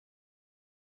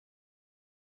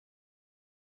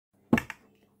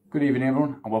Good evening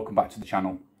everyone and welcome back to the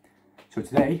channel. So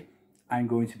today I'm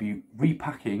going to be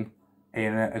repacking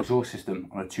an exhaust system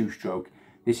on a 2-stroke.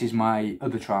 This is my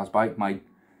other trials bike, my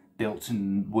built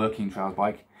and working trials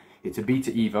bike. It's a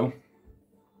Beta Evo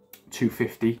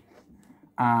 250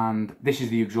 and this is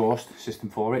the exhaust system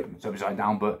for it. It's upside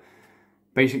down, but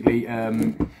basically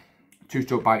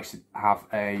 2-stroke bikes have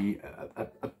a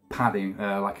padding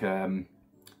like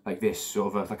this,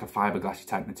 sort of like a fiberglassy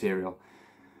type material.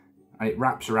 And it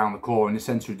wraps around the core in the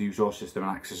centre of the exhaust system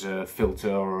and acts as a filter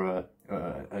or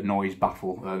a noise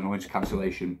baffle, noise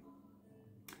cancellation.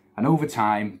 And over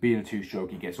time, being a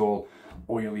 2-stroke, it gets all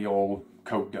oily, all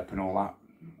coked up and all that,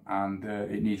 and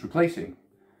it needs replacing.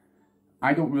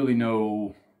 I don't really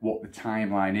know what the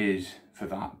timeline is for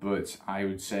that, but I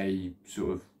would say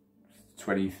sort of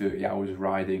 20-30 hours of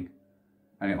riding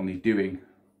and it'll need doing.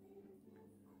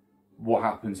 What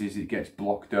happens is it gets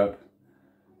blocked up.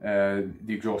 The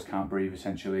exhaust can't breathe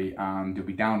essentially, and you'll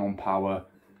be down on power,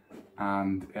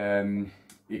 and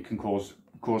it can cause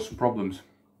some problems.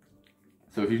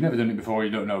 So if you've never done it before, you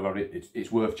don't know about it,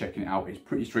 it's worth checking it out. It's a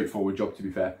pretty straightforward job, to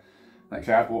be fair. Like I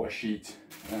say, I bought a sheet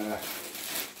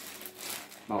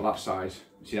about that size.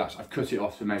 See, I've cut it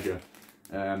off to measure,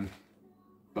 but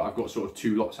I've got sort of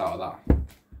 2 lots out of that.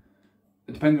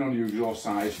 Depending on your exhaust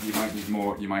size, you might need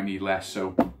more, you might need less.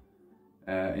 So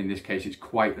in this case, it's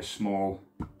quite a small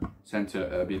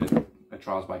centre. Being a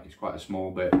trials bike, it's quite a small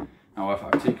bit. Now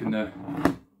I've taken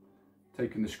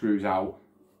the screws out.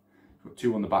 I've got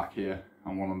 2 on the back here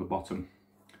and 1 on the bottom,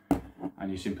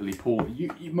 and you simply pull.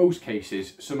 In most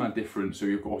cases, some are different, so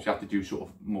you of course have to do sort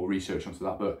of more research onto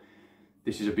that. But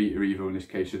this is a Beta Evo in this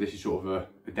case, so this is sort of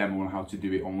a demo on how to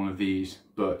do it on one of these.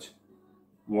 But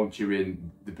once you're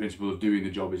in, the principle of doing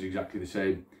the job is exactly the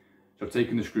same. So I've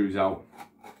taken the screws out.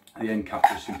 The end cap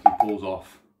just simply pulls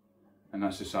off, and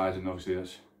that's the size. And obviously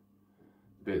that's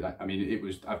a bit that, I mean, it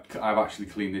was, I've actually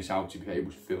cleaned this out. To be fair, it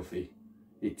was filthy.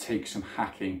 It takes some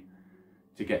hacking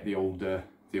to get the old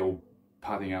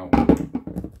padding out,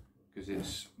 because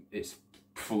it's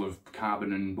full of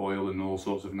carbon and oil and all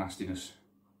sorts of nastiness.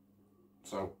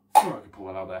 So I can pull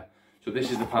that out there. So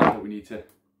this is the part that we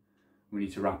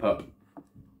need to wrap up,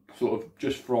 sort of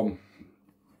just from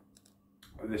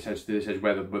this edge to this edge,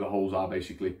 where the holes are.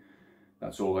 Basically,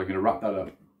 that's all. They're going to wrap that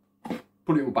up,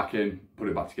 put it all back in, put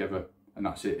it back together, and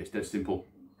that's it. It's dead simple,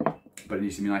 but it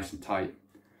needs to be nice and tight.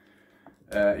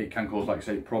 It can cause, like I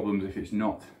say, problems if it's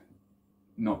not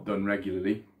done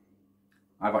regularly.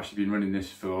 I've actually been running this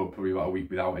for probably about a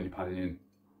week without any padding in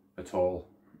at all.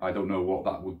 I don't know what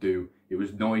that would do. It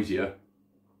was noisier,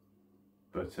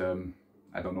 but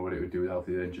I don't know what it would do without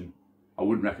the engine. I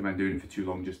wouldn't recommend doing it for too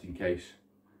long, just in case.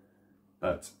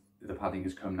 But the padding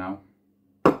has come now,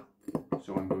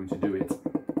 so I'm going to do it.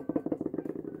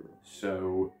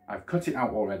 So I've cut it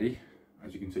out already,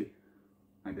 as you can see,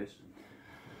 like this.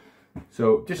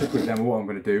 So just a quick demo of what I'm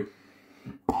going to do.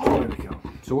 There we go.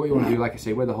 So what you want to do, like I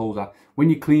say, where the holes are, when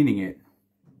you're cleaning it,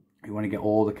 you want to get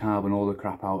all the carbon, all the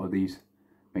crap out of these.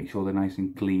 Make sure they're nice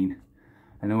and clean.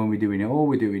 And then when we're doing it, all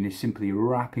we're doing is simply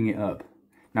wrapping it up.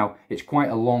 Now, it's quite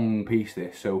a long piece,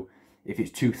 this, so if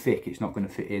it's too thick, it's not going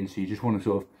to fit in. So you just want to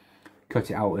sort of cut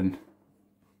it out and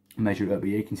measure it up. But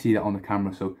you can see that on the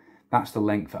camera. So that's the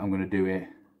length that I'm going to do it,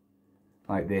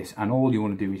 like this. And all you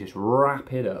want to do is just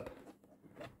wrap it up,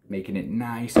 making it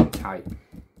nice and tight,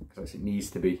 because it needs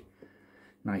to be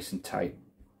nice and tight.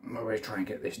 I'm going to try and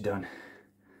get this done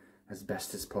as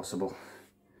best as possible.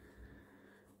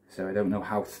 So I don't know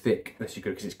how thick this is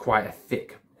good, because it's quite a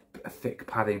thick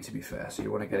padding, to be fair. So you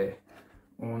want to get it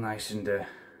all nice and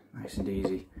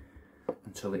easy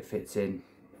until it fits in.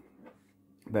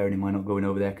 Bearing in mind not going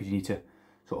over there, because you need to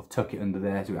sort of tuck it under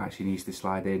there, so it actually needs to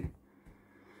slide in.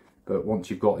 But once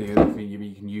you've got the other thing,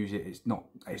 you can use it. It's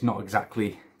not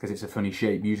exactly, because it's a funny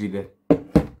shape. Usually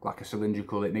like a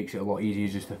cylindrical, it makes it a lot easier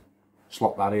just to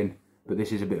slot that in. But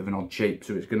this is a bit of an odd shape,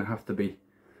 so it's going to have to be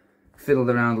fiddled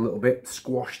around a little bit,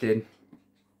 squashed in.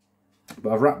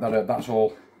 But I've wrapped that up. That's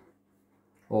all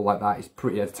like that. It's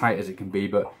pretty as tight as it can be,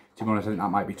 but to be honest, I think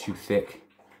that might be too thick.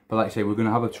 But like I say, we're going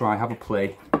to have a try, have a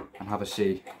play, and have a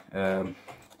see.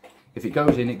 If it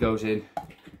goes in, it goes in.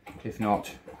 If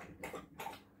not,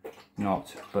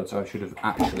 not. But I should have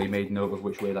actually made note of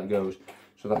which way that goes.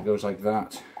 So that goes like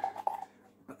that.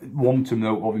 Want to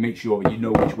know, or make sure you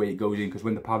know which way it goes in, because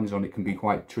when the padding's on, it can be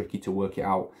quite tricky to work it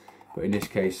out. But in this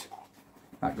case,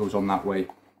 that goes on that way.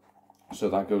 So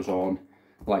that goes on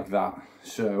like that.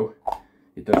 So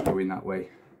it does go in that way.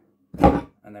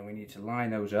 And then we need to line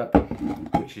those up,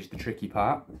 which is the tricky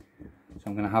part. So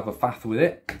I'm going to have a faff with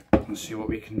it and see what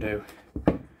we can do.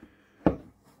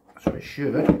 So it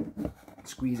should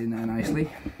squeeze in there nicely.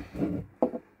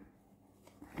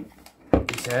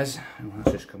 He says, oh,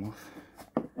 that's just come off.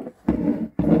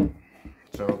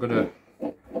 So I'm gonna,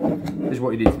 this is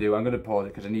what you need to do. I'm gonna pause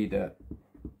it because I need to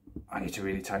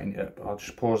really tighten it up. I'll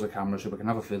just pause the camera so we can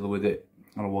have a fiddle with it,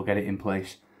 and we'll get it in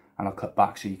place, and I'll cut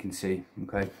back so you can see.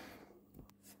 Okay.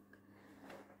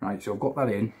 Right, so I've got that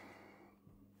in.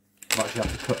 I've actually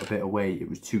had to cut a bit away. It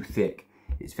was too thick.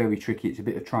 It's very tricky. It's a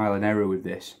bit of trial and error with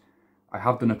this. I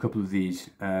have done a couple of these,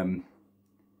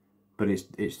 but it's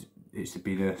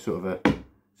been a sort of a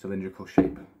cylindrical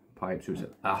shape pipe, so it's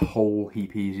a whole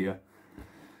heap easier.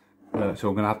 So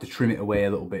I'm going to have to trim it away a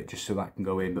little bit just so that can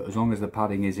go in, but as long as the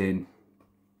padding is in,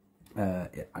 yeah,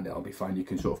 and it'll be fine. You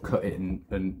can sort of cut it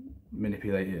and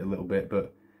manipulate it a little bit,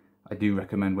 but I do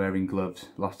recommend wearing gloves.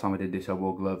 Last time I did this I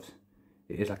wore gloves.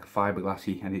 It is like a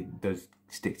fiberglassy and it does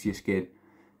stick to your skin.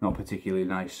 Not particularly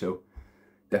nice, so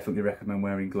definitely recommend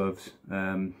wearing gloves.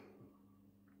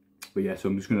 But yeah, so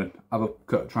I'm just going to have a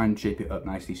cut, try and shape it up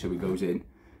nicely so it goes in,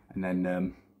 and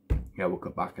then yeah, we'll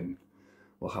cut back and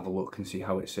we'll have a look and see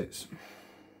how it sits.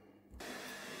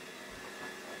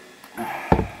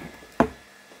 Like,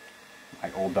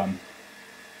 all done.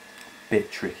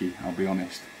 Bit tricky, I'll be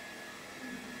honest.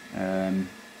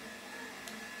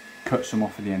 Cut some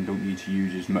off at the end, don't need to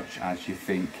use as much as you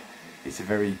think. It's a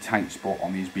very tight spot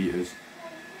on these beaters,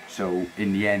 so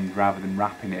in the end, rather than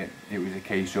wrapping it, it was a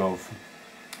case of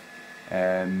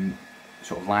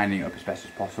sort of lining it up as best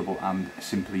as possible and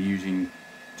simply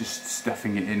just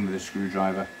stuffing it in with a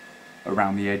screwdriver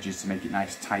around the edges to make it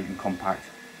nice, tight and compact.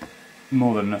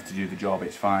 More than enough to do the job,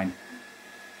 it's fine.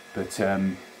 But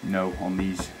no, on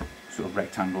these sort of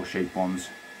rectangle shaped ones,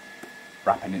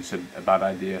 wrapping it's a bad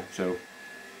idea. So,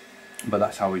 but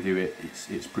that's how we do it.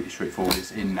 It's pretty straightforward.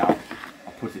 It's in now.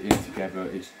 I put it in together.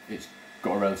 It's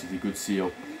got a relatively good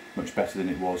seal, much better than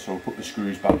it was. So I'll put the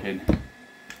screws back in,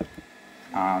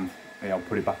 and yeah, I'll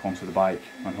put it back onto the bike,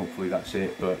 and hopefully that's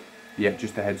it. But yeah,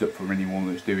 just a heads up for anyone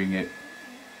that's doing it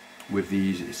with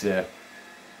these. It's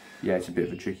yeah, it's a bit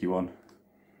of a tricky one.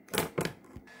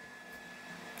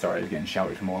 Sorry, I was getting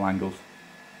shouted from all angles.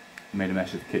 Made a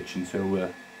mess of the kitchen,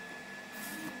 so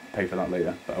pay for that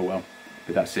later, but oh well.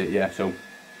 But that's it, yeah, so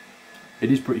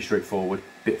it is pretty straightforward,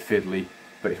 bit fiddly,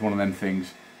 but it's one of them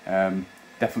things.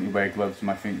 Definitely wear gloves.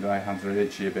 My hands are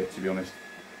itchy a bit, to be honest.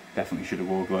 Definitely should have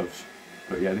wore gloves.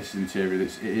 But yeah, this is the material,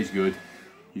 it is good.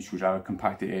 You screwdriver,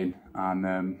 compact it in,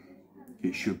 and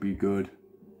it should be good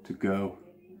to go.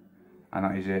 And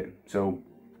that is it. So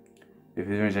if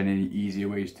there is any easier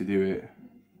ways to do it,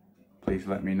 please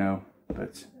let me know.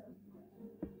 But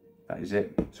that is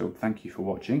it. So thank you for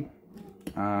watching,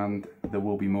 and there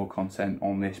will be more content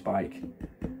on this bike,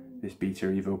 this Beta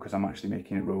Evo, because I'm actually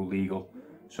making it road legal.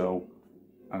 So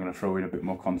I'm going to throw in a bit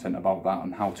more content about that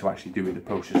and how to actually do it, the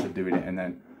process of doing it, and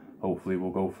then hopefully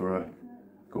we'll go for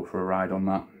a ride on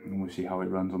that, and we'll see how it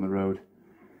runs on the road.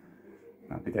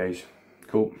 Happy days.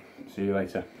 Cool. See you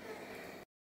later.